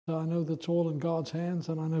I know that's all in God's hands,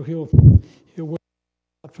 and I know He'll work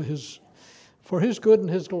out for His good and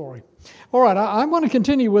His glory. All right, I'm going to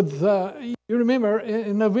continue with. You remember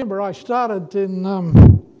in November I started in.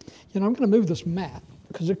 I'm going to move this mat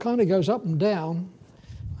because it kind of goes up and down,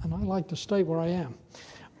 and I like to stay where I am.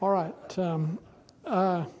 All right.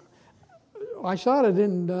 I started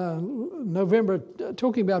in November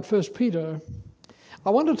talking about 1 Peter. I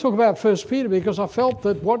wanted to talk about 1 Peter because I felt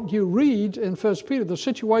that what you read in 1 Peter, the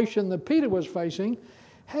situation that Peter was facing,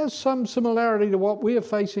 has some similarity to what we are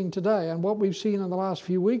facing today and what we've seen in the last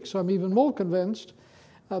few weeks. I'm even more convinced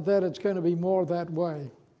that it's going to be more that way.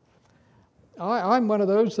 I'm one of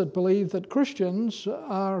those that believe that Christians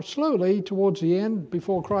are slowly, towards the end,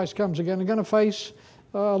 before Christ comes again, are going to face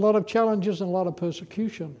a lot of challenges and a lot of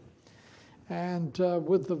persecution. And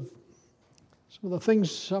with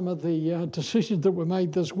some of the decisions that were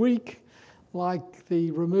made this week, like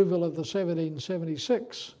the removal of the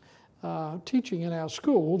 1776 teaching in our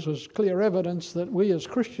schools, is clear evidence that we as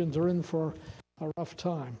Christians are in for a rough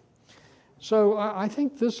time. So I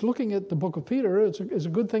think looking at the book of Peter is a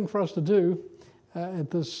good thing for us to do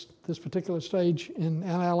at this particular stage in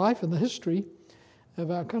our life and the history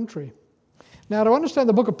of our country. Now, to understand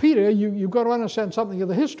the book of Peter, you've got to understand something of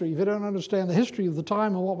the history. If you don't understand the history of the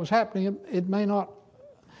time and what was happening, it may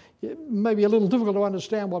be a little difficult to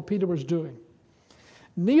understand what Peter was doing.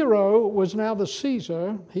 Nero was now the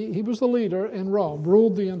Caesar. He was the leader in Rome,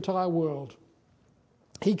 ruled the entire world.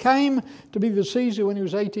 He came to be the Caesar when he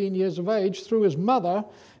was 18 years of age through his mother,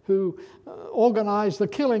 who organized the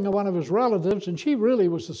killing of one of his relatives, and she really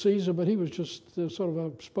was the Caesar, but he was just sort of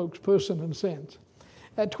a spokesperson in a sense.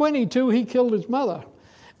 At 22, he killed his mother,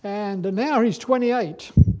 and now he's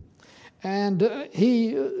 28. And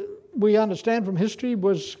we understand from history,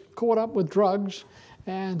 was caught up with drugs,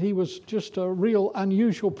 and he was just a real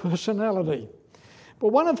unusual personality. But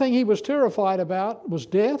one thing he was terrified about was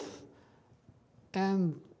death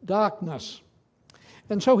and darkness.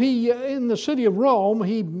 And so in the city of Rome,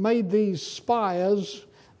 he made these spires,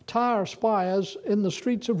 tire spires, in the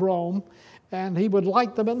streets of Rome, and he would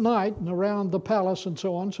light them at night and around the palace and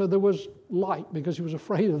so on, so there was light because he was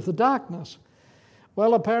afraid of the darkness.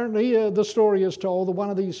 Well, apparently the story is told that one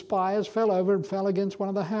of these spires fell over and fell against one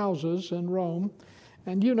of the houses in Rome.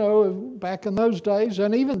 And you know, back in those days,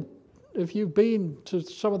 and even if you've been to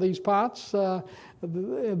some of these parts, in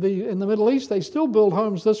the Middle East, they still build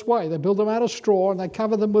homes this way. They build them out of straw and they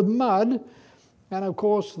cover them with mud. And of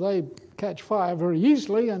course, they catch fire very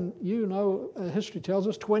easily. And you know, history tells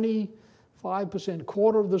us 25%,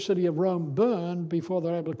 quarter of the city of Rome burned before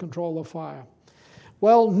they're able to control the fire.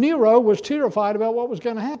 Well, Nero was terrified about what was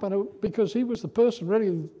going to happen because he was the person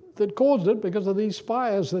really that caused it because of these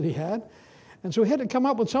spires that he had. And so he had to come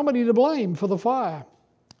up with somebody to blame for the fire.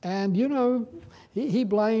 And, you know, he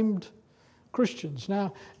blamed Christians.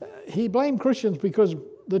 Now, he blamed Christians because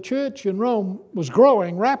the church in Rome was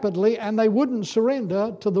growing rapidly and they wouldn't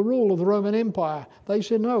surrender to the rule of the Roman Empire. They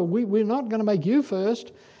said, no, we're not going to make you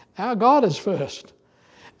first. Our God is first.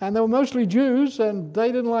 And they were mostly Jews, and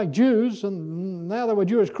they didn't like Jews, and now they were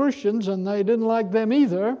Jewish Christians, and they didn't like them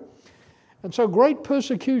either. And so great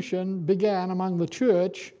persecution began among the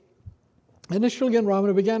church, initially in Rome,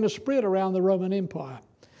 and it began to spread around the Roman Empire.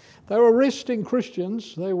 They were arresting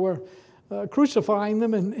Christians. They were crucifying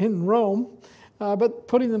them in Rome, but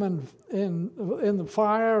putting them in the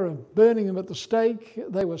fire and burning them at the stake.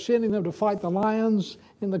 They were sending them to fight the lions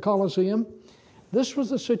in the Colosseum. This was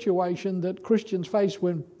the situation that Christians faced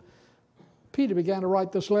when Peter began to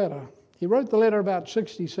write this letter. He wrote the letter about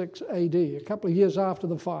 66 AD, a couple of years after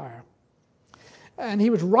the fire. And he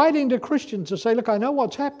was writing to Christians to say, look, I know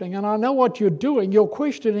what's happening and I know what you're doing. You're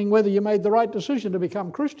questioning whether you made the right decision to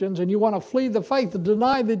become Christians, and you want to flee the faith and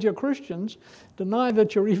deny that you're Christians, deny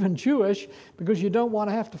that you're even Jewish, because you don't want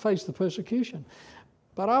to have to face the persecution.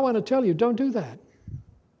 But I want to tell you, don't do that.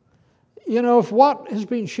 You know, if what has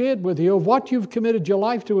been shared with you, if what you've committed your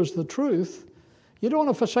life to is the truth, you don't want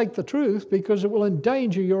to forsake the truth because it will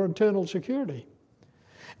endanger your eternal security.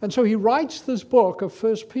 And so he writes this book of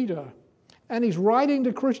 1 Peter, and he's writing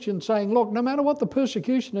to Christians saying, look, no matter what the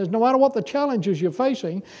persecution is, no matter what the challenges you're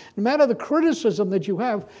facing, no matter the criticism that you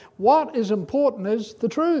have, what is important is the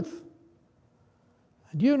truth.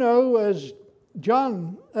 And you know, as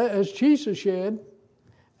Jesus shared,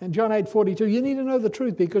 in John 8:42, you need to know the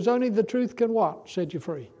truth because only the truth can what? Set you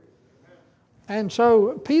free. And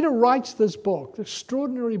so Peter writes this book, this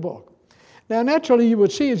extraordinary book. Now naturally you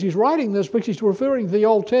would see as he's writing this book, he's referring to the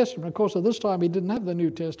Old Testament. Of course at this time he didn't have the New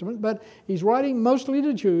Testament, but he's writing mostly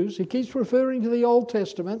to Jews. He keeps referring to the Old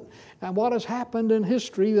Testament and what has happened in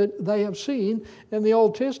history that they have seen in the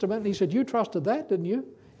Old Testament. And he said, you trusted that, didn't you?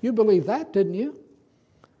 You believed that, didn't you?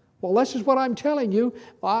 Well, this is what I'm telling you.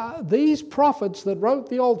 These prophets that wrote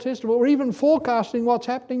the Old Testament were even forecasting what's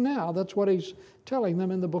happening now. That's what he's telling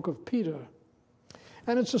them in the book of Peter.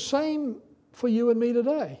 And it's the same for you and me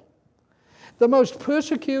today. The most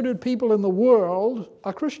persecuted people in the world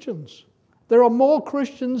are Christians. There are more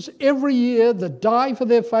Christians every year that die for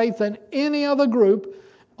their faith than any other group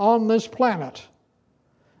on this planet.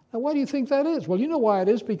 Now, why do you think that is? Well, you know why it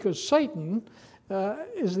is, because Satan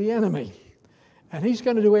is the enemy. And he's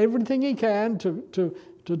going to do everything he can to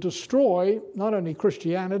destroy not only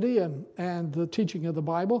Christianity and the teaching of the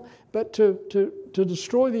Bible, but to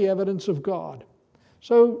destroy the evidence of God.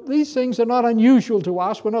 So these things are not unusual to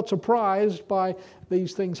us. We're not surprised by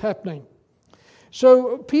these things happening.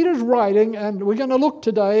 So Peter's writing, and we're going to look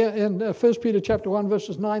today in 1 Peter chapter 1,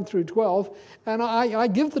 verses 9 through 12, and I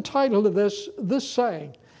give the title to this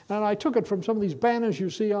saying, and I took it from some of these banners you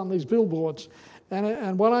see on these billboards.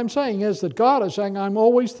 And what I'm saying is that God is saying, I'm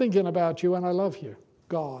always thinking about you and I love you,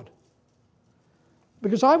 God.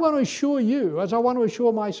 Because I want to assure you, as I want to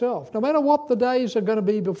assure myself, no matter what the days are going to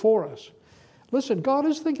be before us, listen, God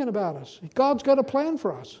is thinking about us. God's got a plan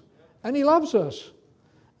for us. And He loves us.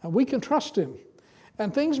 And we can trust Him.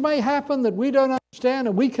 And things may happen that we don't understand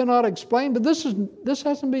and we cannot explain, but this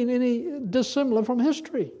hasn't been any dissimilar from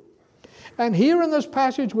history. And here in this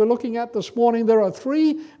passage we're looking at this morning, there are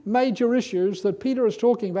three major issues that Peter is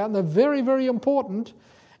talking about, and they're very, very important,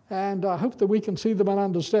 and I hope that we can see them and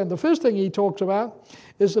understand. The first thing he talks about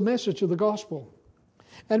is the message of the gospel.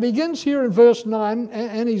 And begins here in verse 9,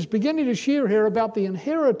 and he's beginning to share here about the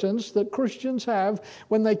inheritance that Christians have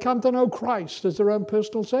when they come to know Christ as their own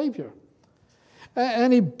personal Savior.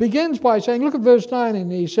 And he begins by saying, look at verse 9,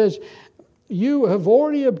 and he says, you have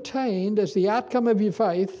already obtained as the outcome of your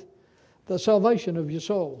faith the salvation of your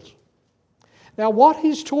souls. Now what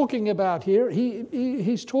he's talking about here,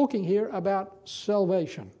 he's talking here about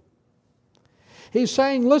salvation. He's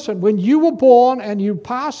saying, listen, when you were born and you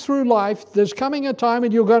pass through life, there's coming a time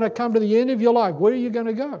and you're going to come to the end of your life. Where are you going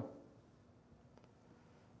to go?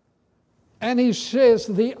 And he says,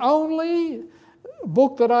 the only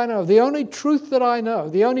book that I know, the only truth that I know,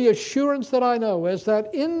 the only assurance that I know is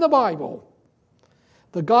that in the Bible,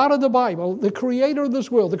 the God of the Bible, the creator of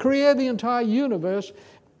this world, the creator of the entire universe,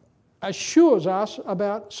 assures us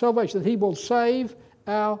about salvation, that He will save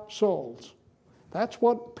our souls. That's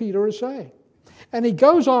what Peter is saying. And he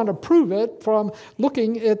goes on to prove it from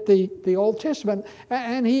looking at the Old Testament.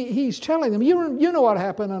 And he's telling them, you know what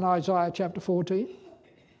happened in Isaiah chapter 14?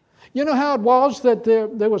 You know how it was that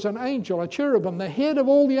there was an angel, a cherubim, the head of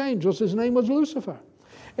all the angels, his name was Lucifer.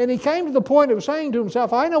 And he came to the point of saying to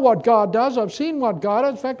himself, I know what God does. I've seen what God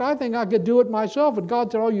does. In fact, I think I could do it myself. And God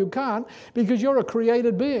said, oh, you can't, because you're a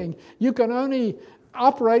created being. You can only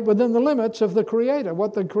operate within the limits of the Creator,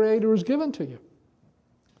 what the Creator has given to you.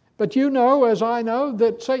 But you know, as I know,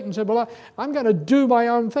 that Satan said, well, I'm going to do my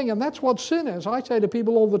own thing. And that's what sin is. I say to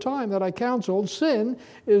people all the time that I counsel, sin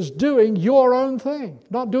is doing your own thing,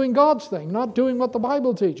 not doing God's thing, not doing what the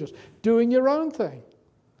Bible teaches, doing your own thing.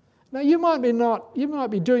 Now, you might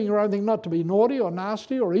be doing your own thing not to be naughty or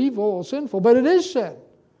nasty or evil or sinful, but it is sin.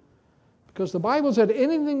 Because the Bible said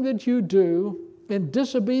anything that you do in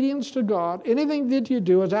disobedience to God, anything that you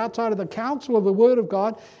do is outside of the counsel of the Word of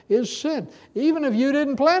God is sin. Even if you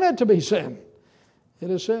didn't plan it to be sin, it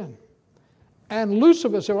is sin. And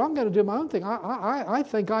Lucifer said, well, I'm going to do my own thing. I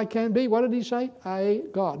think I can be, what did he say? A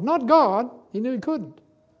God. Not God. He knew he couldn't.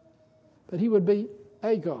 But he would be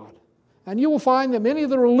a God. And you will find that many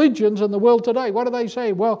of the religions in the world today, what do they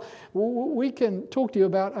say? Well, we can talk to you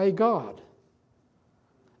about a God.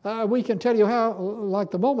 We can tell you how,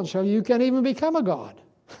 like the Mormons tell you, you can't even become a God.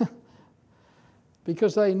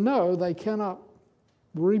 Because they know they cannot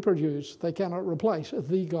reproduce, they cannot replace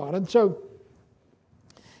the God. And so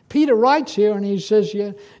Peter writes here and he says,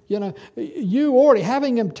 you know, you already,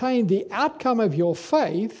 having obtained the outcome of your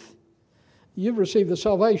faith, you've received the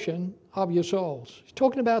salvation of your souls. He's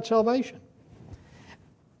talking about salvation.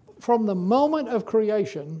 From the moment of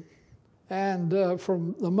creation and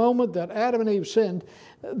from the moment that Adam and Eve sinned,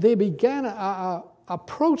 there began a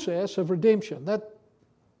process of redemption.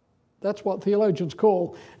 That's what theologians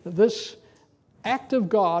call this act of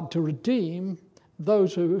God to redeem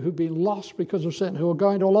those who've been lost because of sin, who are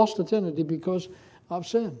going to a lost eternity because of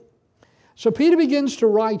sin. So Peter begins to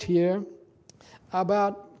write here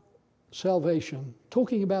about salvation,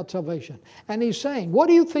 talking about salvation. And he's saying, what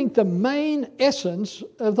do you think the main essence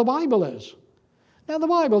of the Bible is? Now, the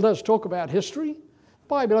Bible does talk about history. The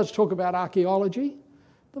Bible does talk about archaeology.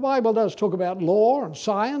 The Bible does talk about law and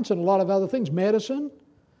science and a lot of other things, medicine.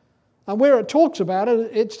 And where it talks about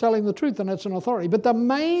it, it's telling the truth and it's an authority. But the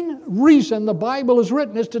main reason the Bible is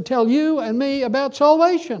written is to tell you and me about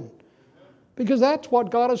salvation. Because that's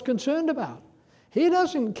what God is concerned about. He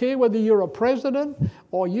doesn't care whether you're a president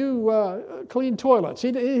or you clean toilets.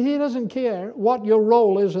 He doesn't care what your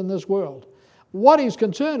role is in this world. What He's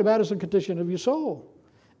concerned about is the condition of your soul.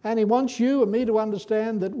 And He wants you and me to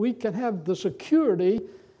understand that we can have the security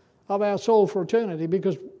of our soul for eternity,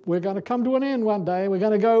 because we're going to come to an end one day. We're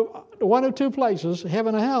going to go to one of two places,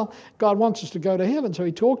 heaven or hell. God wants us to go to heaven, so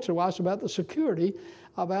He talks to us about the security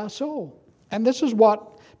of our soul. And this is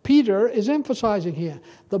what Peter is emphasizing here.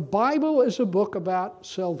 The Bible is a book about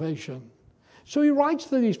salvation. So he writes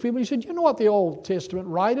to these people. He said, you know what the Old Testament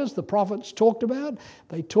writers, the prophets, talked about?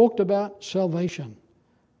 They talked about salvation.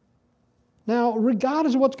 Now,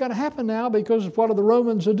 regardless of what's going to happen now, because of what the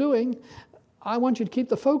Romans are doing, I want you to keep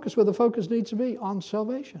the focus where the focus needs to be, on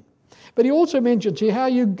salvation. But he also mentions here how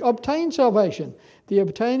you obtain salvation, the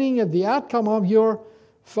obtaining of the outcome of your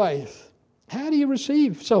faith. How do you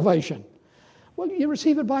receive salvation? Well, you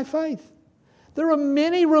receive it by faith. There are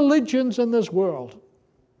many religions in this world.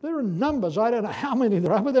 There are numbers. I don't know how many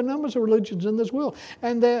there are, but there are numbers of religions in this world.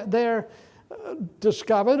 And they're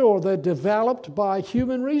discovered or they're developed by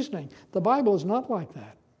human reasoning. The Bible is not like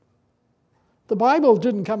that. The Bible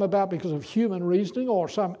didn't come about because of human reasoning or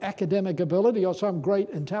some academic ability or some great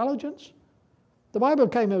intelligence. The Bible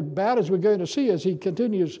came about, as we're going to see as he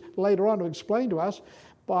continues later on to explain to us,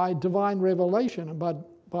 by divine revelation and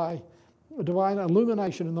by divine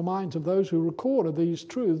illumination in the minds of those who recorded these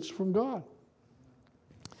truths from God.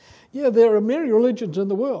 Yeah, there are many religions in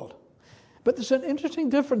the world, but there's an interesting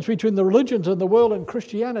difference between the religions in the world and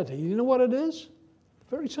Christianity. You know what it is?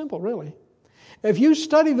 Very simple, really. If you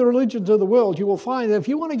study the religions of the world, you will find that if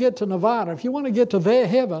you want to get to nirvana, if you want to get to their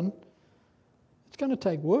heaven, it's going to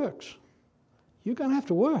take works. You're going to have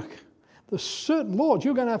to work. There's certain laws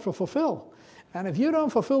you're going to have to fulfill. And if you don't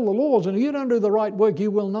fulfill the laws and if you don't do the right work, you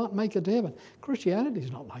will not make it to heaven. Christianity is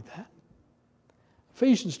not like that.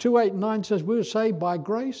 Ephesians 2:8-9 says we were saved by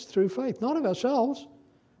grace through faith, not of ourselves.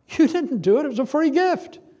 You didn't do it. It was a free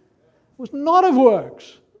gift. It was not of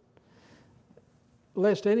works,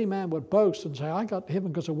 lest any man would boast and say, I got to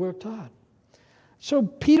heaven because I worked hard. So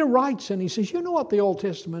Peter writes and he says, you know what the Old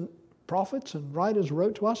Testament prophets and writers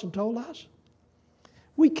wrote to us and told us?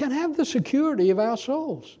 We can have the security of our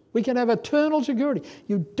souls. We can have eternal security.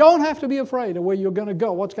 You don't have to be afraid of where you're going to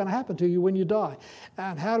go, what's going to happen to you when you die.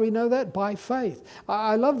 And how do we know that? By faith.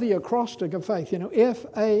 I love the acrostic of faith,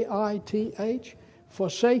 F-A-I-T-H,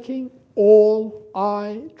 forsaking all,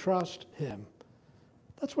 I trust Him.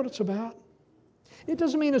 That's what it's about. It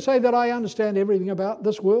doesn't mean to say that I understand everything about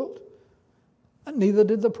this world. And neither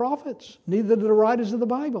did the prophets. Neither did the writers of the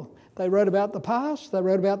Bible. They wrote about the past. They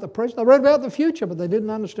wrote about the present. They wrote about the future, but they didn't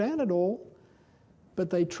understand it all. But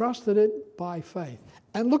they trusted it by faith.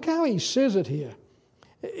 And look how he says it here.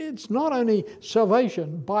 It's not only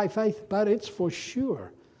salvation by faith, but it's for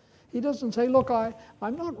sure. He doesn't say, look,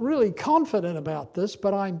 I'm not really confident about this,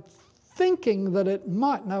 but I'm thinking that it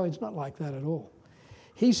might. No, it's not like that at all.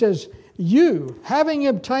 He says, you, having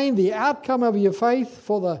obtained the outcome of your faith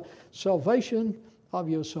for the salvation of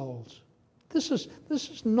your souls. This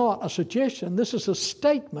is not a suggestion. This is a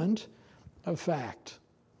statement of fact.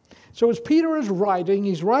 So as Peter is writing,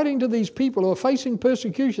 he's writing to these people who are facing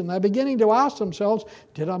persecution. They're beginning to ask themselves,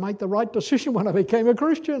 did I make the right decision when I became a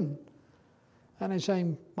Christian? And he's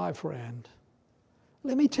saying, my friend,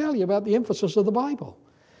 let me tell you about the emphasis of the Bible.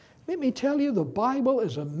 Let me tell you the Bible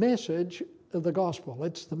is a message of the gospel.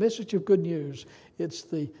 It's the message of good news. It's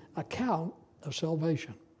the account of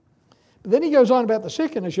salvation. But then he goes on about the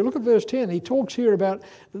second. As you look at verse 10, he talks here about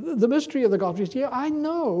the mystery of the gospel. He says, yeah, I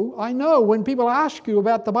know when people ask you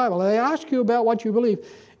about the Bible, they ask you about what you believe,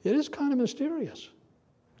 it is kind of mysterious.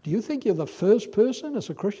 Do you think you're the first person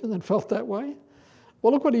as a Christian that felt that way?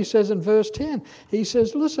 Well, look what he says in verse 10. He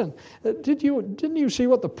says, listen, didn't you see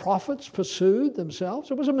what the prophets pursued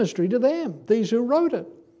themselves? It was a mystery to them, these who wrote it.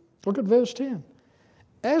 Look at verse 10.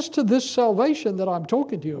 As to this salvation that I'm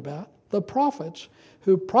talking to you about, the prophets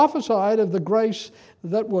who prophesied of the grace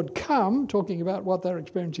that would come, talking about what they're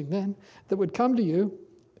experiencing then, that would come to you,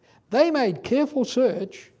 they made careful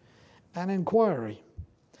search and inquiry.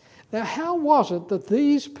 Now, how was it that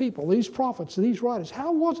these people, these prophets, these writers,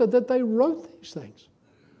 how was it that they wrote these things?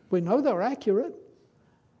 We know they're accurate.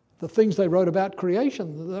 The things they wrote about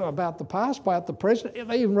creation, about the past, about the present,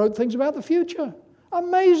 they even wrote things about the future.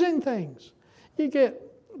 Amazing things. You get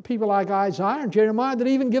people like Isaiah and Jeremiah that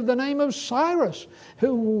even give the name of Cyrus,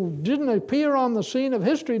 who didn't appear on the scene of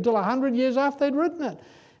history until 100 years after they'd written it.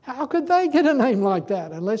 How could they get a name like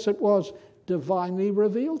that unless it was divinely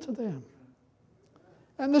revealed to them.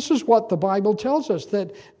 And this is what the Bible tells us,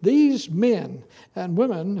 that these men and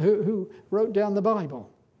women who wrote down the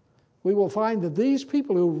Bible, we will find that these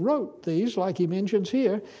people who wrote these, like he mentions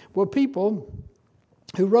here, were people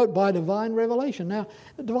who wrote by divine revelation. Now,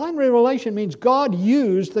 divine revelation means God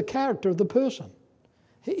used the character of the person.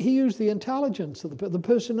 He used the intelligence of the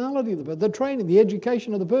personality of the training, the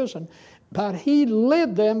education of the person, but he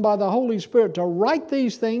led them by the Holy Spirit to write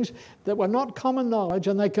these things that were not common knowledge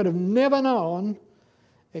and they could have never known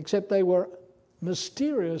except they were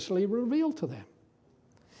mysteriously revealed to them.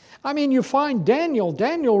 I mean, you find Daniel.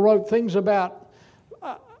 Daniel wrote things about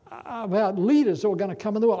leaders that were going to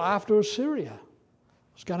come in the world. After Assyria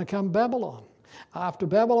was going to come Babylon. After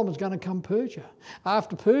Babylon was going to come Persia.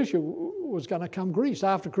 After Persia was going to come Greece.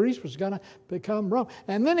 After Greece was going to become Rome.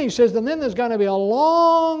 And then he says, and then there's going to be a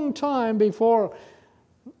long time before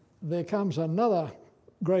there comes another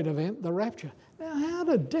great event, the rapture. Now, how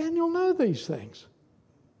did Daniel know these things?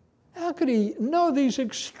 How could he know these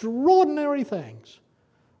extraordinary things?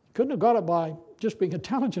 Couldn't have got it by just being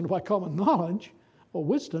intelligent by common knowledge or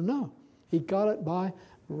wisdom. No, he got it by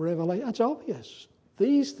revelation. That's obvious.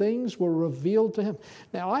 These things were revealed to him.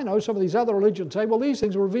 Now, I know some of these other religions say, well, these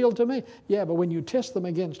things were revealed to me. Yeah, but when you test them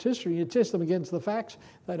against history, you test them against the facts,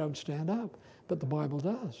 they don't stand up. But the Bible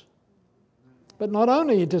does. But not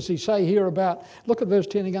only does he say here about, look at verse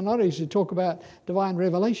 10 again, not only does he talk about divine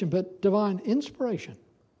revelation, but divine inspiration.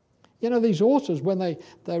 You know, these authors, when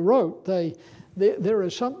they wrote, there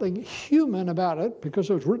is something human about it because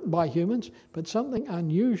it was written by humans, but something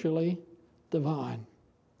unusually divine.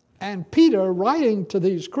 And Peter, writing to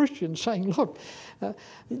these Christians, saying, look,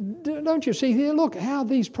 don't you see here, look how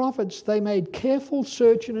these prophets, they made careful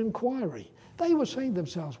search and inquiry. They were saying to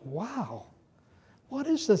themselves, wow, what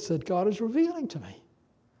is this that God is revealing to me?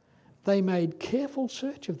 They made careful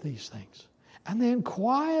search of these things. And they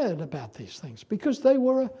inquired about these things because they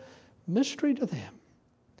were a mystery to them.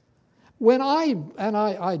 When I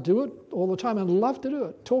do it all the time and love to do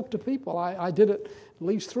it, talk to people. I did it at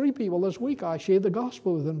least 3 people this week. I shared the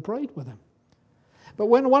gospel with and prayed with them. But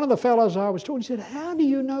when one of the fellows I was talking, he said, how do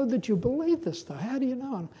you know that you believe this though? How do you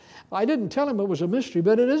know? And I didn't tell him it was a mystery,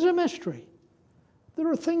 but it is a mystery. There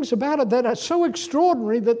are things about it that are so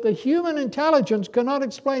extraordinary that the human intelligence cannot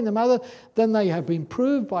explain them other than they have been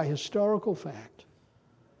proved by historical fact.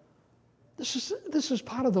 This is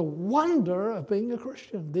part of the wonder of being a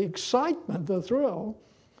Christian, the excitement, the thrill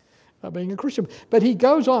of being a Christian. But Peter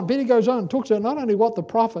goes on and talks about not only what the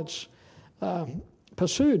prophets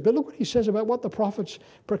pursued, but look what he says about what the prophets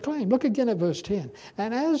proclaimed. Look again at verse 10.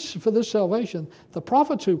 And as for this salvation, the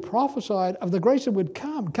prophets who prophesied of the grace that would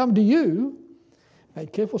come to you,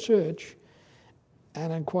 made careful search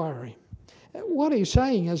and inquiry. What he's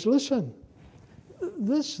saying is, listen,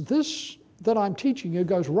 this that I'm teaching you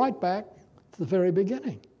goes right back to the very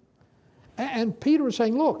beginning. And Peter is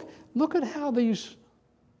saying, look at how these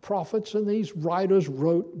prophets and these writers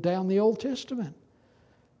wrote down the Old Testament.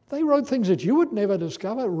 They wrote things that you would never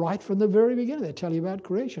discover right from the very beginning. They tell you about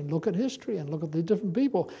creation. Look at history and look at the different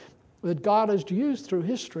people that God has used through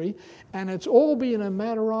history, and it's all been a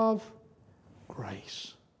matter of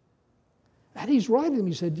grace. And he's writing them.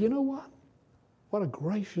 He said, you know what? What a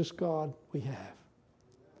gracious God we have.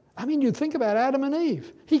 I mean, you think about Adam and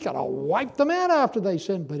Eve. He could have wiped them out after they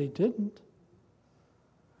sinned, but he didn't.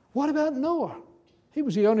 What about Noah? He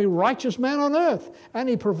was the only righteous man on earth, and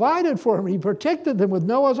he provided for him. He protected them with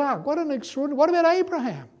Noah's Ark. What an extraordinary... What about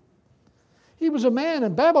Abraham? He was a man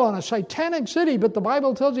in Babylon, a satanic city, but the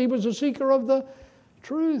Bible tells you he was a seeker of the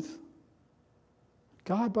truth.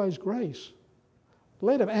 God, by his grace,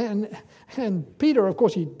 led him. And Peter, of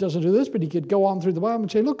course, he doesn't do this, but he could go on through the Bible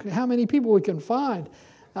and say, look how many people we can find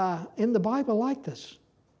in the Bible like this.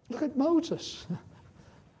 Look at Moses.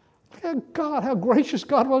 Look at God, how gracious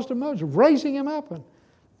God was to Moses, raising him up and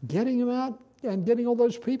getting him out and getting all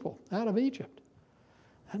those people out of Egypt.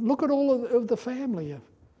 And look at all of the family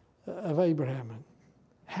of Abraham and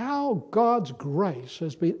how God's grace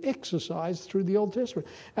has been exercised through the Old Testament.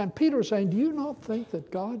 And Peter is saying, do you not think that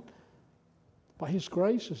God, by his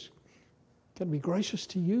grace, is going to be gracious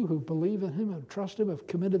to you who believe in him and trust him, have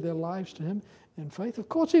committed their lives to him in faith? Of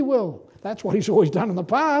course he will. That's what he's always done in the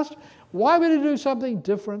past. Why would he do something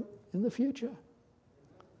different in the future?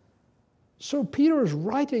 So Peter is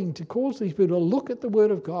writing to cause these people to look at the Word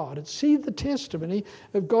of God and see the testimony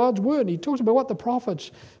of God's Word. He talks about what the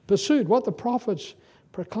prophets pursued, what the prophets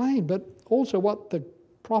proclaimed, but also what the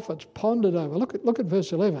prophets pondered over. Look at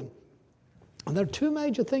verse 11. And there are 2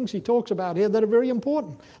 major things he talks about here that are very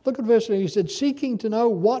important. Look at verse 11. He said, seeking to know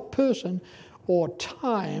what person or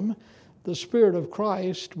time the Spirit of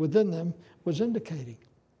Christ within them was indicating.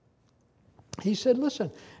 He said,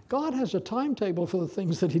 listen, God has a timetable for the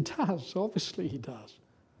things that he does. Obviously he does.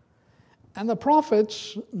 And the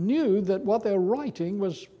prophets knew that what they were writing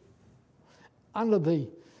was under the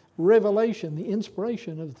revelation, the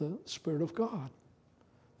inspiration of the Spirit of God.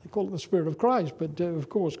 They call it the Spirit of Christ, but of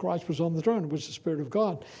course Christ was on the throne. It was the Spirit of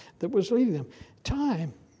God that was leading them.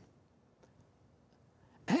 Time.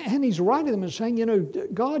 And he's writing them and saying, you know,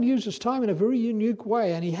 God uses time in a very unique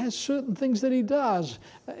way, and he has certain things that he does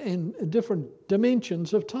in different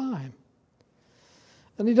dimensions of time.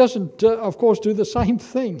 And he doesn't, of course, do the same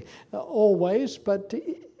thing always, but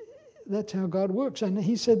that's how God works. And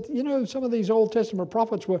he said, you know, some of these Old Testament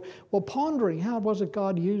prophets were pondering how it was that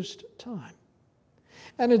God used time.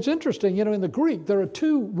 And it's interesting, you know, in the Greek, there are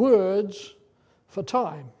two words for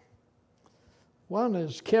time. One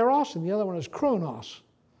is kairos and the other one is chronos.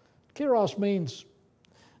 Kairos means,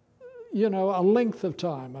 you know, a length of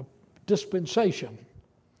time, a dispensation.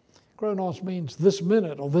 Chronos means this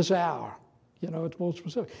minute or this hour. You know, it's more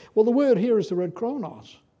specific. Well, the word here is the word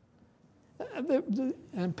chronos.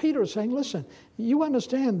 And Peter is saying, listen, you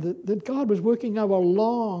understand that God was working over a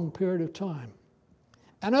long period of time.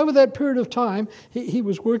 And over that period of time, he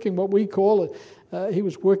was working what we call, he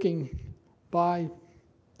was working by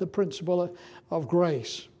the principle of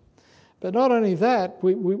grace. But not only that,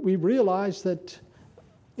 we realize that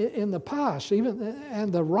in the past,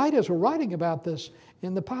 and the writers were writing about this,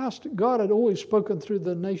 in the past, God had always spoken through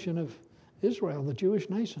the nation of Israel, the Jewish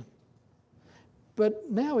nation.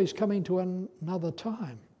 But now he's coming to another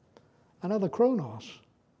time, another chronos,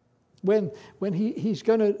 when he's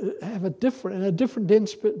going to have a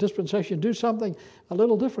different dispensation, do something a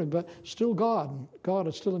little different, but still God. God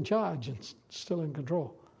is still in charge and still in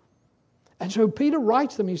control. And so Peter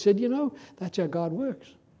writes them, he said, you know, that's how God works.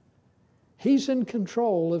 He's in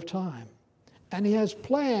control of time. And he has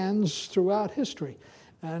plans throughout history.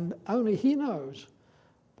 And only he knows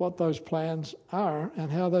what those plans are and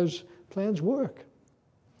how those plans work.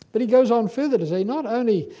 But he goes on further to say, not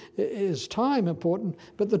only is time important,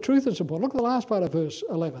 but the truth is important. Look at the last part of verse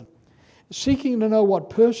 11. Seeking to know what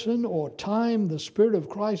person or time the Spirit of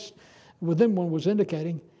Christ within one was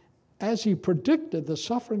indicating, as he predicted the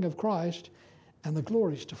suffering of Christ and the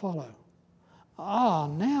glories to follow.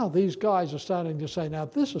 Now these guys are starting to say, now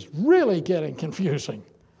this is really getting confusing.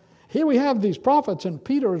 Here we have these prophets, and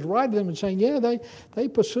Peter is writing them and saying, yeah, they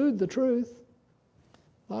pursued the truth.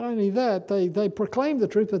 Not only that, they proclaimed the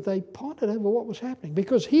truth, but they pondered over what was happening.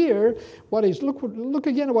 Because here, look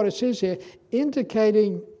again at what it says here,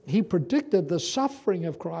 indicating he predicted the suffering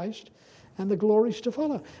of Christ and the glories to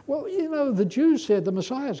follow. Well, you know, the Jews said the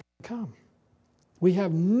Messiah is going to come. We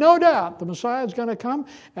have no doubt the Messiah is going to come,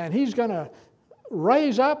 and he's going to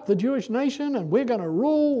raise up the Jewish nation, and we're going to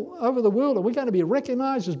rule over the world, and we're going to be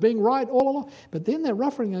recognized as being right all along. But then they're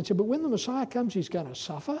ruffling and said, but when the Messiah comes, he's going to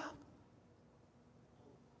suffer?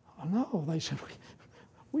 Oh, no, they said,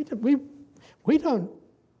 we don't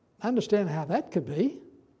understand how that could be.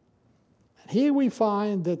 And here we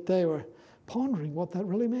find that they were pondering what that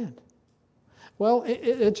really meant. Well,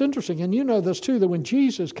 it's interesting, and you know this too, that when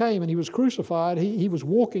Jesus came and he was crucified, he was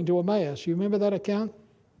walking to Emmaus. You remember that account?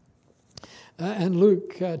 And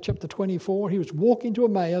Luke chapter 24, he was walking to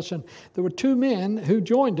Emmaus, and there were two men who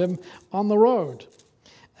joined him on the road.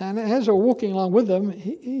 And as they were walking along with them,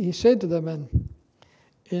 he said to them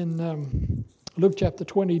in Luke chapter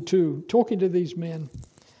 22, talking to these men,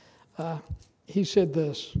 he said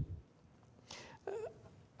this,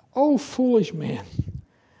 "O foolish men,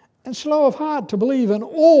 and slow of heart to believe in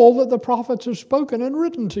all that the prophets have spoken and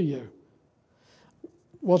written to you.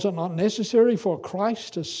 Was it not necessary for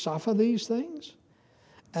Christ to suffer these things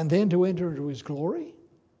and then to enter into his glory?"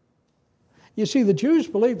 You see, the Jews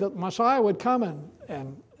believed that Messiah would come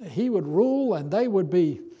and he would rule, and they would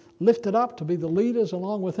be lifted up to be the leaders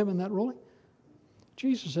along with him in that ruling.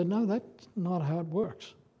 Jesus said, no, that's not how it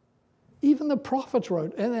works. Even the prophets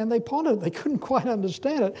wrote, and they pondered, they couldn't quite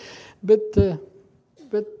understand it, but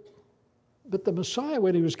the Messiah,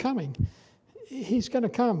 when he was coming, he's going to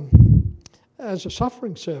come as a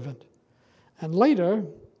suffering servant. And later,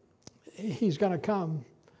 he's going to come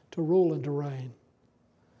to rule and to reign.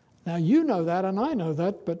 Now, you know that, and I know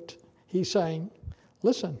that, but he's saying,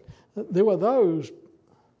 listen, there were those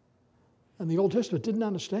in the Old Testament didn't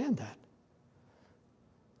understand that.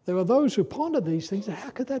 There were those who pondered these things. How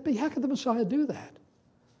could that be? How could the Messiah do that?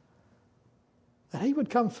 That he would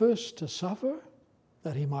come first to suffer,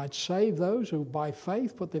 that he might save those who by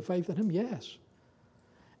faith put their faith in him? Yes.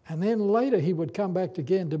 And then later he would come back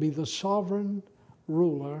again to be the sovereign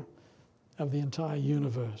ruler of the entire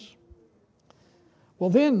universe. Well,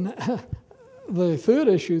 then The third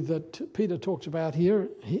issue that Peter talks about here,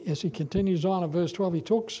 as he continues on in verse 12, he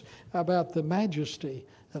talks about the majesty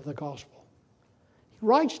of the gospel. He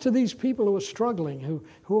writes to these people who are struggling,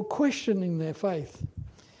 who are questioning their faith.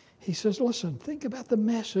 He says, listen, think about the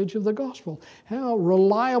message of the gospel, how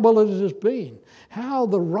reliable it has been, how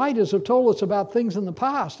the writers have told us about things in the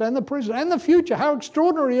past and the present and the future, how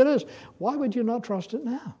extraordinary it is. Why would you not trust it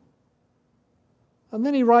now? And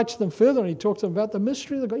then he writes them further and he talks to them about the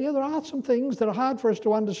mystery of the gospel. Yeah, there are some things that are hard for us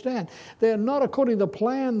to understand. They're not according to the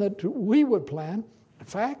plan that we would plan. In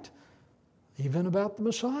fact, even about the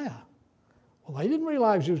Messiah. Well, they didn't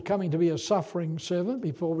realize he was coming to be a suffering servant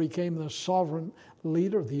before he became the sovereign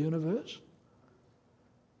leader of the universe.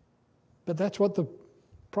 But that's what the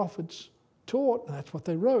prophets taught, and that's what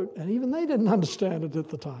they wrote, and even they didn't understand it at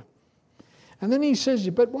the time. And then he says,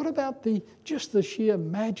 but what about just the sheer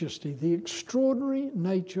majesty, the extraordinary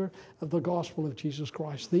nature of the gospel of Jesus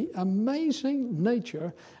Christ, the amazing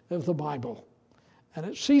nature of the Bible? And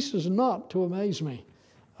it ceases not to amaze me.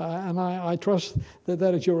 And I trust that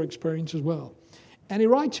that is your experience as well. And he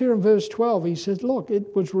writes here in verse 12, he says, look,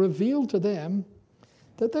 it was revealed to them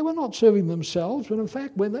that they were not serving themselves, but in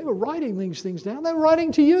fact, when they were writing these things down, they were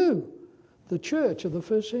writing to you, the church of the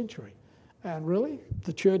first century. And really,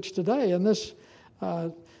 the church today, in this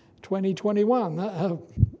 2021,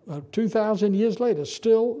 2,000 years later,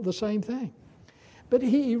 still the same thing. But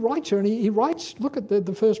he writes here, and he writes, look at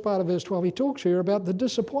the first part of verse 12, he talks here about the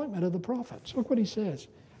disappointment of the prophets. Look what he says.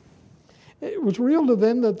 It was revealed to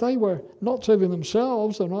them that they were not serving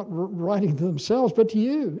themselves, they're not writing to themselves, but to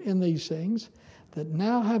you in these things that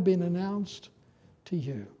now have been announced to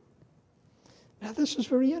you. Now this is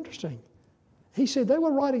very interesting. He said they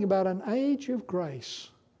were writing about an age of grace.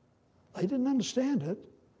 They didn't understand it.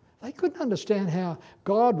 They couldn't understand how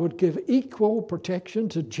God would give equal protection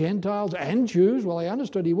to Gentiles and Jews. Well, they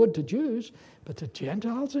understood he would to Jews, but to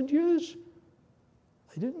Gentiles and Jews,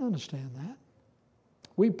 they didn't understand that.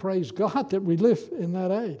 We praise God that we live in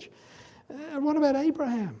that age. And what about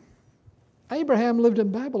Abraham? Abraham lived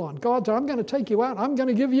in Babylon. God said, I'm going to take you out. I'm going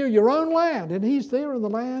to give you your own land. And he's there in the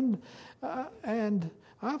land. And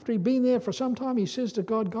after he'd been there for some time, he says to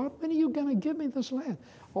God, God, when are you going to give me this land?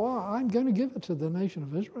 Oh, I'm going to give it to the nation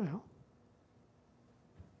of Israel.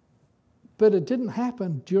 But it didn't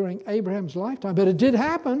happen during Abraham's lifetime. But it did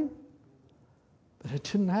happen. But it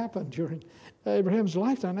didn't happen during Abraham's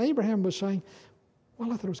lifetime. Abraham was saying,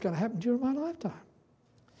 well, I thought it was going to happen during my lifetime.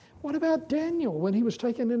 What about Daniel when he was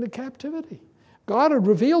taken into captivity? God had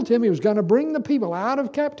revealed to him he was going to bring the people out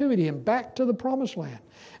of captivity and back to the promised land.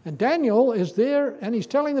 And Daniel is there and he's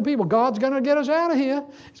telling the people, God's going to get us out of here.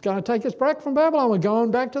 He's going to take us back from Babylon. We're going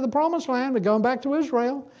back to the promised land. We're going back to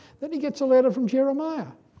Israel. Then he gets a letter from Jeremiah.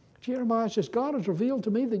 Jeremiah says, God has revealed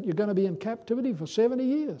to me that you're going to be in captivity for 70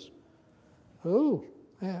 years. Oh,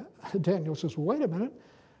 yeah. Daniel says, well, wait a minute.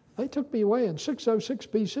 They took me away in 606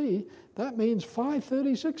 BC. That means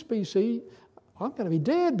 536 BC. I'm going to be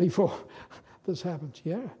dead before this happens.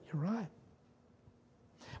 Yeah, you're right.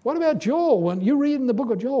 What about Joel? When you read in the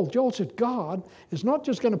book of Joel, Joel said God is not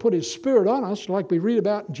just going to put his spirit on us like we read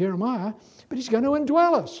about in Jeremiah, but he's going to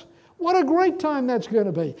indwell us. What a great time that's going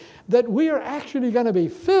to be. That we are actually going to be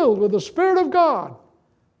filled with the Spirit of God.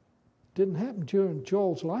 Didn't happen during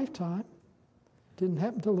Joel's lifetime. Didn't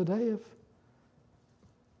happen till the day of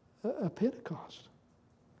Pentecost.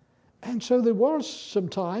 And so there was some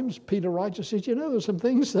times, Peter writes and says, there's some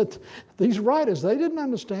things that these writers, they didn't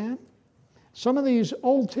understand. Some of these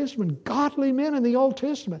Old Testament, godly men in the Old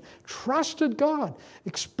Testament, trusted God,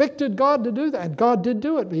 expected God to do that. And God did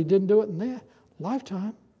do it, but he didn't do it in their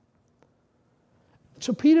lifetime.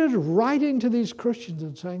 So Peter's writing to these Christians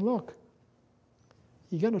and saying, look,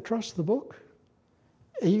 you going to trust the book?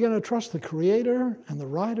 Are you going to trust the creator and the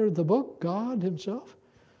writer of the book, God himself?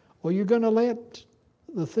 Or are you going to let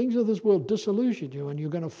the things of this world disillusion you and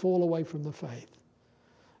you're going to fall away from the faith?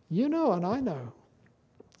 You know, and I know,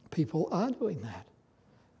 people are doing that.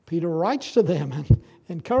 Peter writes to them and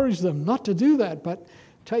encourages them not to do that, but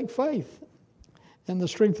take faith in the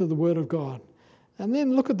strength of the Word of God. And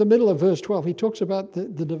then look at the middle of verse 12. He talks about the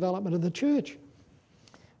development of the church.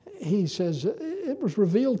 He says, it was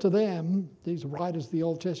revealed to them, these writers of the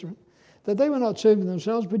Old Testament, that they were not serving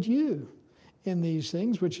themselves, but you in these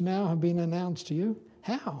things which now have been announced to you.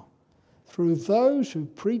 How? Through those who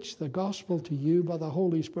preach the gospel to you by the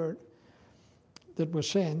Holy Spirit that was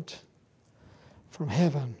sent from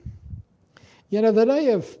heaven. You know, the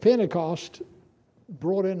day of Pentecost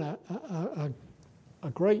brought in a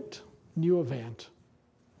great new event.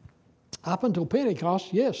 Up until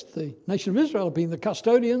Pentecost, yes, the nation of Israel had been the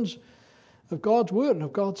custodians of God's word and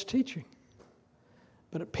of God's teaching.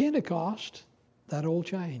 But at Pentecost, that all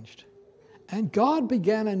changed. And God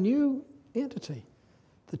began a new entity,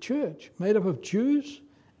 the church, made up of Jews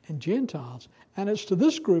and Gentiles. And it's to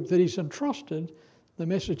this group that he's entrusted the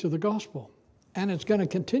message of the gospel. And it's going to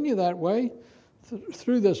continue that way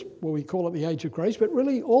through this, well, we call it the age of grace, but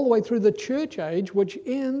really all the way through the church age, which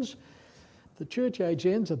ends, the church age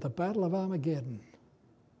ends at the Battle of Armageddon.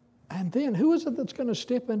 And then who is it that's going to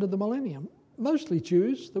step into the millennium? Mostly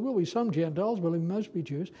Jews. There will be some Gentiles, but mostly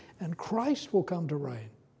Jews. And Christ will come to reign.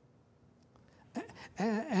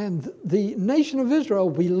 And the nation of Israel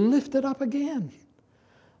will be lifted up again.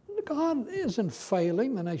 God isn't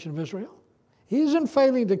failing the nation of Israel. He isn't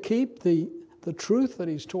failing to keep the truth that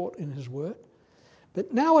he's taught in his word.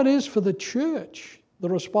 But now it is for the church the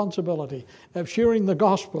responsibility of sharing the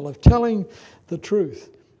gospel, of telling the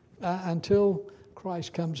truth until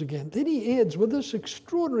Christ comes again. Then he ends with this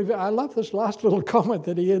extraordinary, I love this last little comment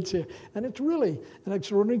that he ends here, and it's really an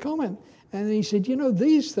extraordinary comment. And he said, you know,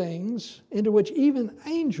 these things into which even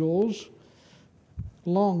angels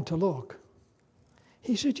long to look.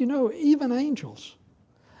 He said, you know, even angels.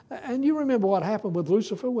 And you remember what happened with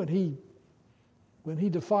Lucifer when he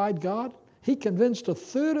defied God? He convinced a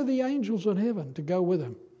third of the angels in heaven to go with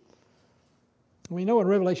him. We know in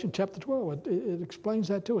Revelation chapter 12, it explains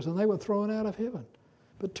that to us, and they were thrown out of heaven.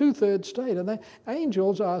 But 2/3 stayed, and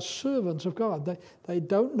angels are servants of God. They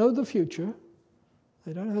don't know the future.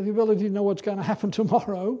 They don't have the ability to know what's going to happen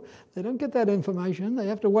tomorrow. They don't get that information. They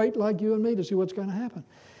have to wait like you and me to see what's going to happen.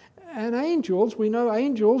 And angels, we know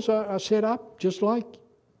angels are set up just like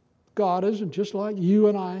God is and just like you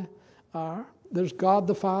and I are. There's God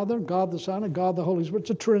the Father, God the Son, and God the Holy Spirit. It's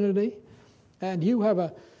a Trinity. And you have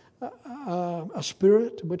a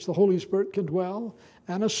spirit in which the Holy Spirit can dwell,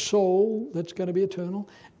 and a soul that's going to be eternal,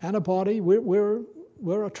 and a body.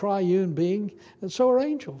 We're a triune being, and so are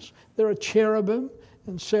angels. There are cherubim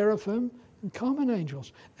and seraphim and common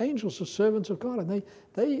angels. Angels are servants of God, and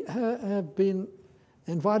they have been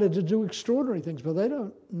invited to do extraordinary things, but they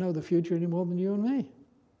don't know the future any more than you and me.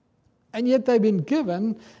 And yet they've been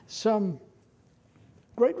given some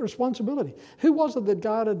great responsibility. Who was it that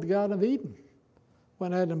guarded the Garden of Eden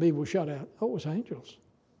when Adam and Eve were shut out? Oh, it was angels.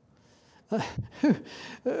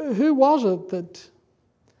 Who was it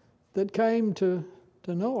that came to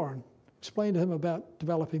Noah and explained to him about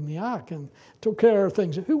developing the ark and took care of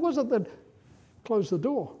things? Who was it that closed the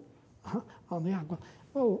door on the ark?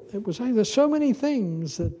 Well, it was there's so many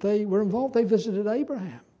things that they were involved. They visited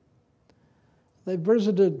Abraham. They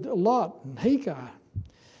visited Lot and Hagar.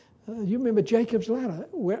 You remember Jacob's ladder,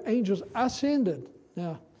 where angels ascended.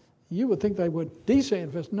 Now, you would think they would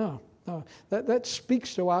descend first. No. That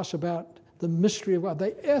speaks to us about the mystery of God.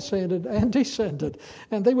 They ascended and descended,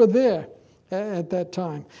 and they were there at that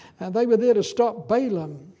time. And they were there to stop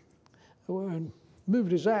Balaam and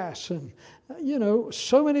moved his ass. And,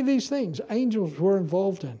 so many of these things angels were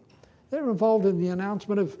involved in. They were involved in the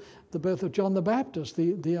announcement of the birth of John the Baptist,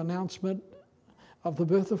 the announcement of the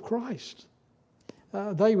birth of Christ.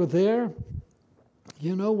 They were there,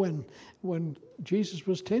 when Jesus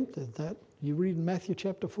was tempted, that you read in Matthew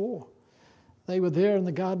chapter 4. They were there in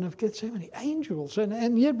the Garden of Gethsemane, angels.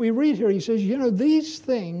 And yet we read here, he says, these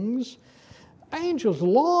things angels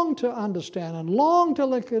long to understand and long to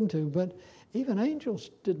look into, but even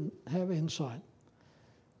angels didn't have insight.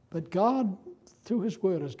 But God, through his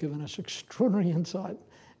word, has given us extraordinary insight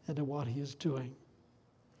into what he is doing.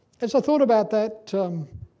 As I thought about that,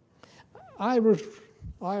 I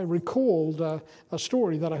recalled a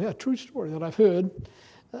story a true story that I've heard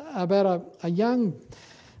about a young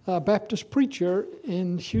Baptist preacher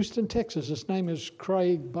in Houston, Texas. His name is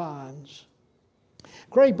Craig Barnes.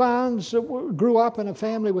 Craig Barnes grew up in a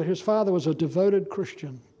family where his father was a devoted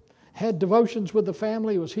Christian, had devotions with the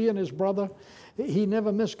family. It was he and his brother. He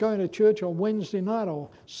never missed going to church on Wednesday night or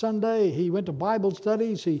Sunday. He went to Bible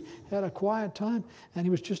studies. He had a quiet time, and he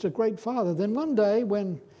was just a great father. Then one day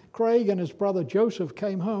when Craig and his brother Joseph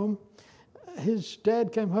came home, his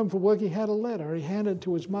dad came home from work. He had a letter. He handed it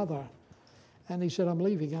to his mother, and he said, "I'm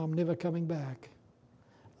leaving. I'm never coming back.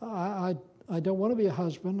 I don't want to be a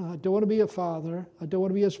husband. I don't want to be a father. I don't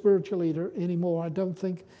want to be a spiritual leader anymore. I don't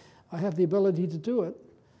think I have the ability to do it.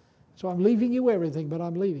 So I'm leaving you everything, but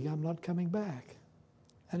I'm leaving. I'm not coming back."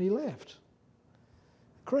 And he left.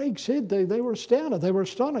 Craig said they were astounded. They were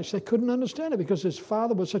astonished. They couldn't understand it because his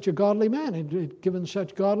father was such a godly man. He'd given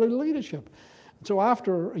such godly leadership. So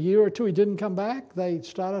after a year or two, he didn't come back. They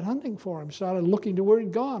started hunting for him, started looking to where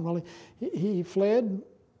he'd gone. Well, he fled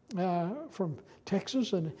from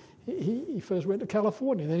Texas, and he first went to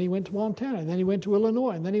California. Then he went to Montana. Then he went to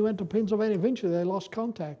Illinois. And then he went to Pennsylvania. Eventually, they lost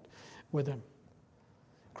contact with him.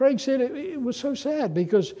 Craig said it was so sad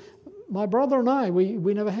because my brother and I, we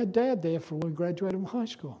never had Dad there for when we graduated from high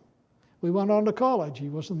school. We went on to college. He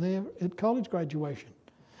wasn't there at college graduation.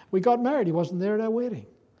 We got married. He wasn't there at our wedding.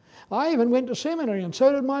 I even went to seminary, and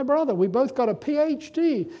so did my brother. We both got a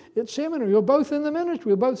PhD at seminary. We were both in the ministry.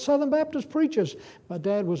 We were both Southern Baptist preachers. My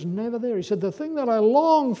dad was never there. He said, the thing that I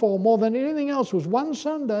longed for more than anything else was one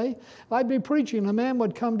Sunday I'd be preaching, and a man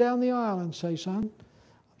would come down the aisle and say, son,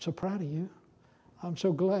 I'm so proud of you. I'm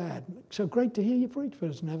so glad. So great to hear you preach, but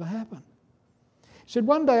it's never happened. He said,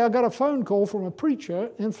 one day I got a phone call from a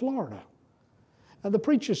preacher in Florida. And the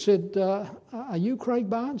preacher said, are you Craig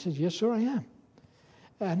Barnes? He said, yes, sir, I am.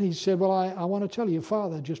 And he said, well, I want to tell you, your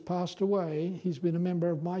father just passed away. He's been a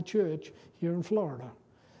member of my church here in Florida.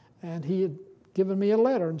 And he had given me a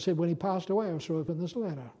letter and said, when he passed away, I was to open this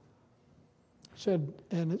letter.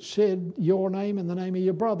 And it said your name and the name of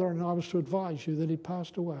your brother, and I was to advise you that he'd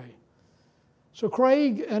passed away. So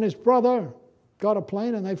Craig and his brother got a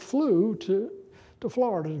plane, and they flew to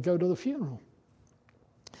Florida to go to the funeral.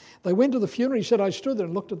 They went to the funeral. He said, I stood there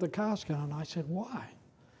and looked at the casket, and I said, why?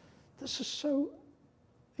 This is so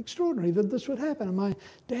extraordinary that this would happen. And my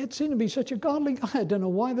dad seemed to be such a godly guy. I don't know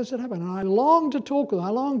why this had happened. And I longed to talk with him. I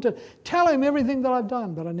longed to tell him everything that I've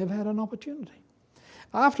done, but I never had an opportunity.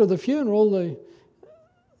 After the funeral,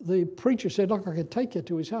 the preacher said, look, I could take you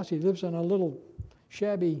to his house. He lives in a little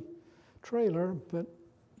shabby trailer, but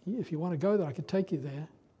if you want to go there, I could take you there.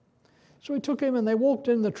 So he took him, and they walked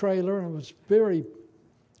in the trailer, and it was very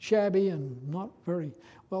shabby and not very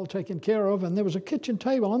well taken care of, and there was a kitchen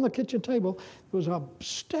table. On the kitchen table, there was a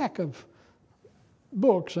stack of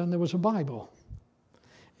books, and there was a Bible.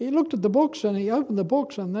 He looked at the books, and he opened the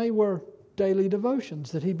books, and they were daily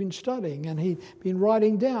devotions that he'd been studying, and he'd been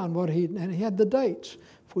writing down and he had the dates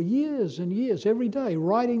for years and years, every day,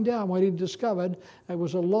 writing down what he'd discovered. It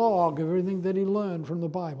was a log of everything that he learned from the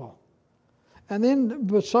Bible. And then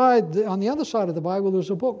on the other side of the Bible, there was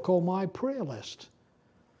a book called My Prayer List.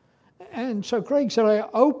 And so Craig said, I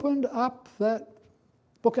opened up that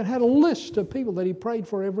book and had a list of people that he prayed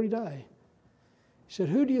for every day. He said,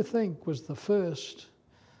 who do you think was the first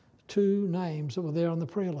two names that were there on the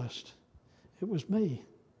prayer list? It was me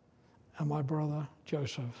and my brother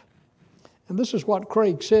Joseph. And this is what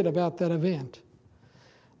Craig said about that event.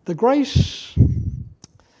 The grace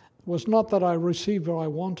was not that I received what I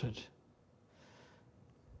wanted.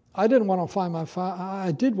 I did want to find my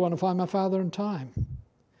father in time.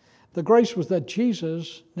 The grace was that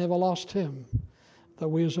Jesus never lost him, that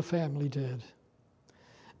we as a family did.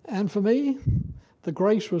 And for me, the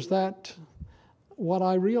grace was that what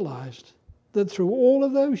I realized, that through all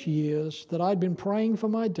of those years that I'd been praying for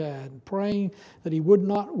my dad, praying that he would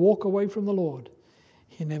not walk away from the Lord,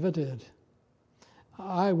 he never did.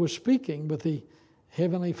 I was speaking with the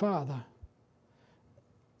Heavenly Father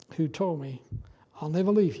who told me, I'll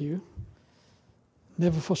never leave you,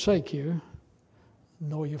 never forsake you,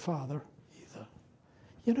 nor your father either.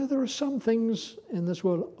 You know, there are some things in this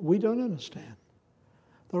world we don't understand.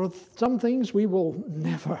 There are some things we will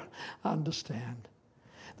never understand.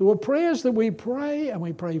 There were prayers that we pray, and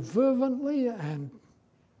we pray fervently and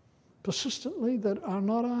persistently, that are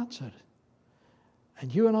not answered.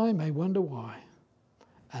 And you and I may wonder why.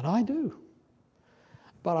 And I do.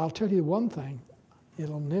 But I'll tell you one thing,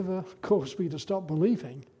 it'll never cause me to stop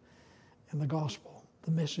believing in the gospel,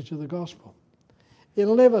 the message of the gospel.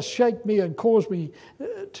 It'll never shake me and cause me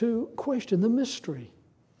to question the mystery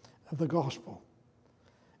of the gospel.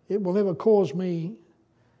 It will never cause me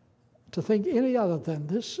to think any other than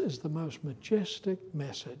this is the most majestic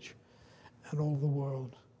message in all the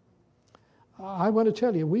world. I want to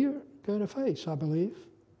tell you, we are going to face, I believe,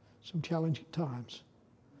 some challenging times.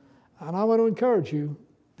 And I want to encourage you,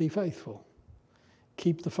 be faithful.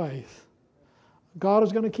 Keep the faith. God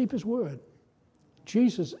is going to keep his word.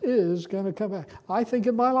 Jesus is going to come back. I think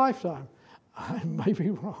in my lifetime, I may be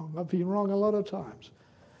wrong. I've been wrong a lot of times.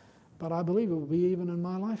 But I believe it will be even in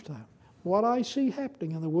my lifetime. What I see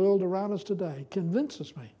happening in the world around us today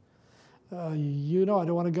convinces me. I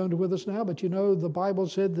don't want to go into with this now, but the Bible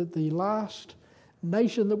said that the last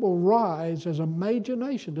nation that will rise as a major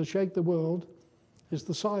nation to shake the world is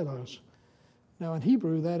the Silos. Now in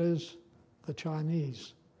Hebrew, that is the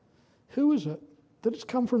Chinese. Who is it that has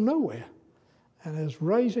come from nowhere and is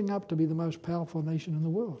raising up to be the most powerful nation in the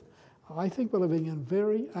world? I think we're living in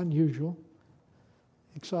very unusual,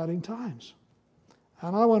 exciting times.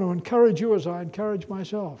 And I want to encourage you as I encourage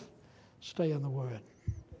myself. Stay in the Word.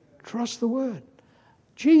 Trust the Word.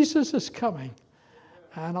 Jesus is coming.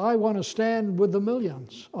 And I want to stand with the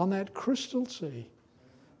millions on that crystal sea,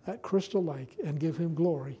 that crystal lake, and give him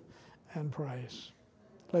glory and praise.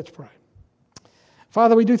 Let's pray.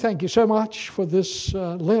 Father, we do thank you so much for this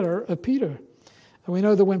letter of Peter. And we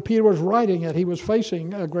know that when Peter was writing it, he was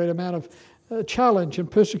facing a great amount of challenge and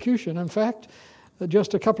persecution. In fact,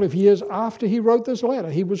 just a couple of years after he wrote this letter,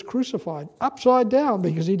 he was crucified upside down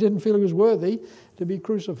because he didn't feel he was worthy to be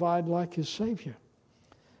crucified like his Savior.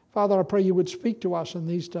 Father, I pray you would speak to us in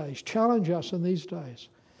these days, challenge us in these days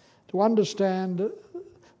to understand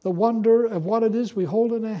the wonder of what it is we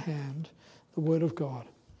hold in our hand, the Word of God.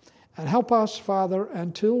 And help us, Father,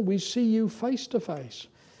 until we see you face to face,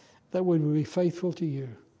 that we will be faithful to you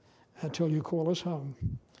until you call us home.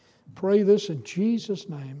 Pray this in Jesus'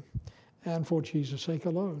 name and for Jesus' sake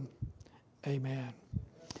alone. Amen.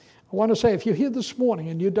 I want to say, if you're here this morning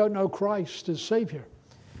and you don't know Christ as Savior,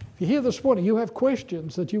 if you're here this morning, you have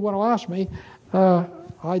questions that you want to ask me,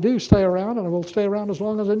 I do stay around, and I will stay around as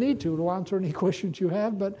long as I need to answer any questions you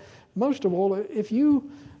have. But most of all, if you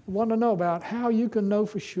want to know about how you can know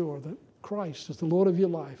for sure that Christ is the Lord of your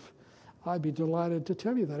life, I'd be delighted to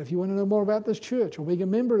tell you that. If you want to know more about this church or being a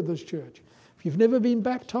member of this church, if you've never been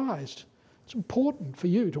baptized, it's important for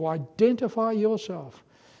you to identify yourself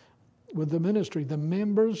with the ministry, the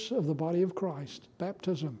members of the body of Christ,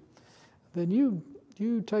 baptism. Then you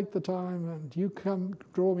take the time and you come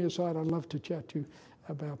draw me aside. I'd love to chat to you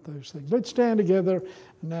about those things. Let's stand together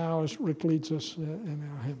now as Rick leads us in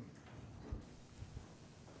our hymn.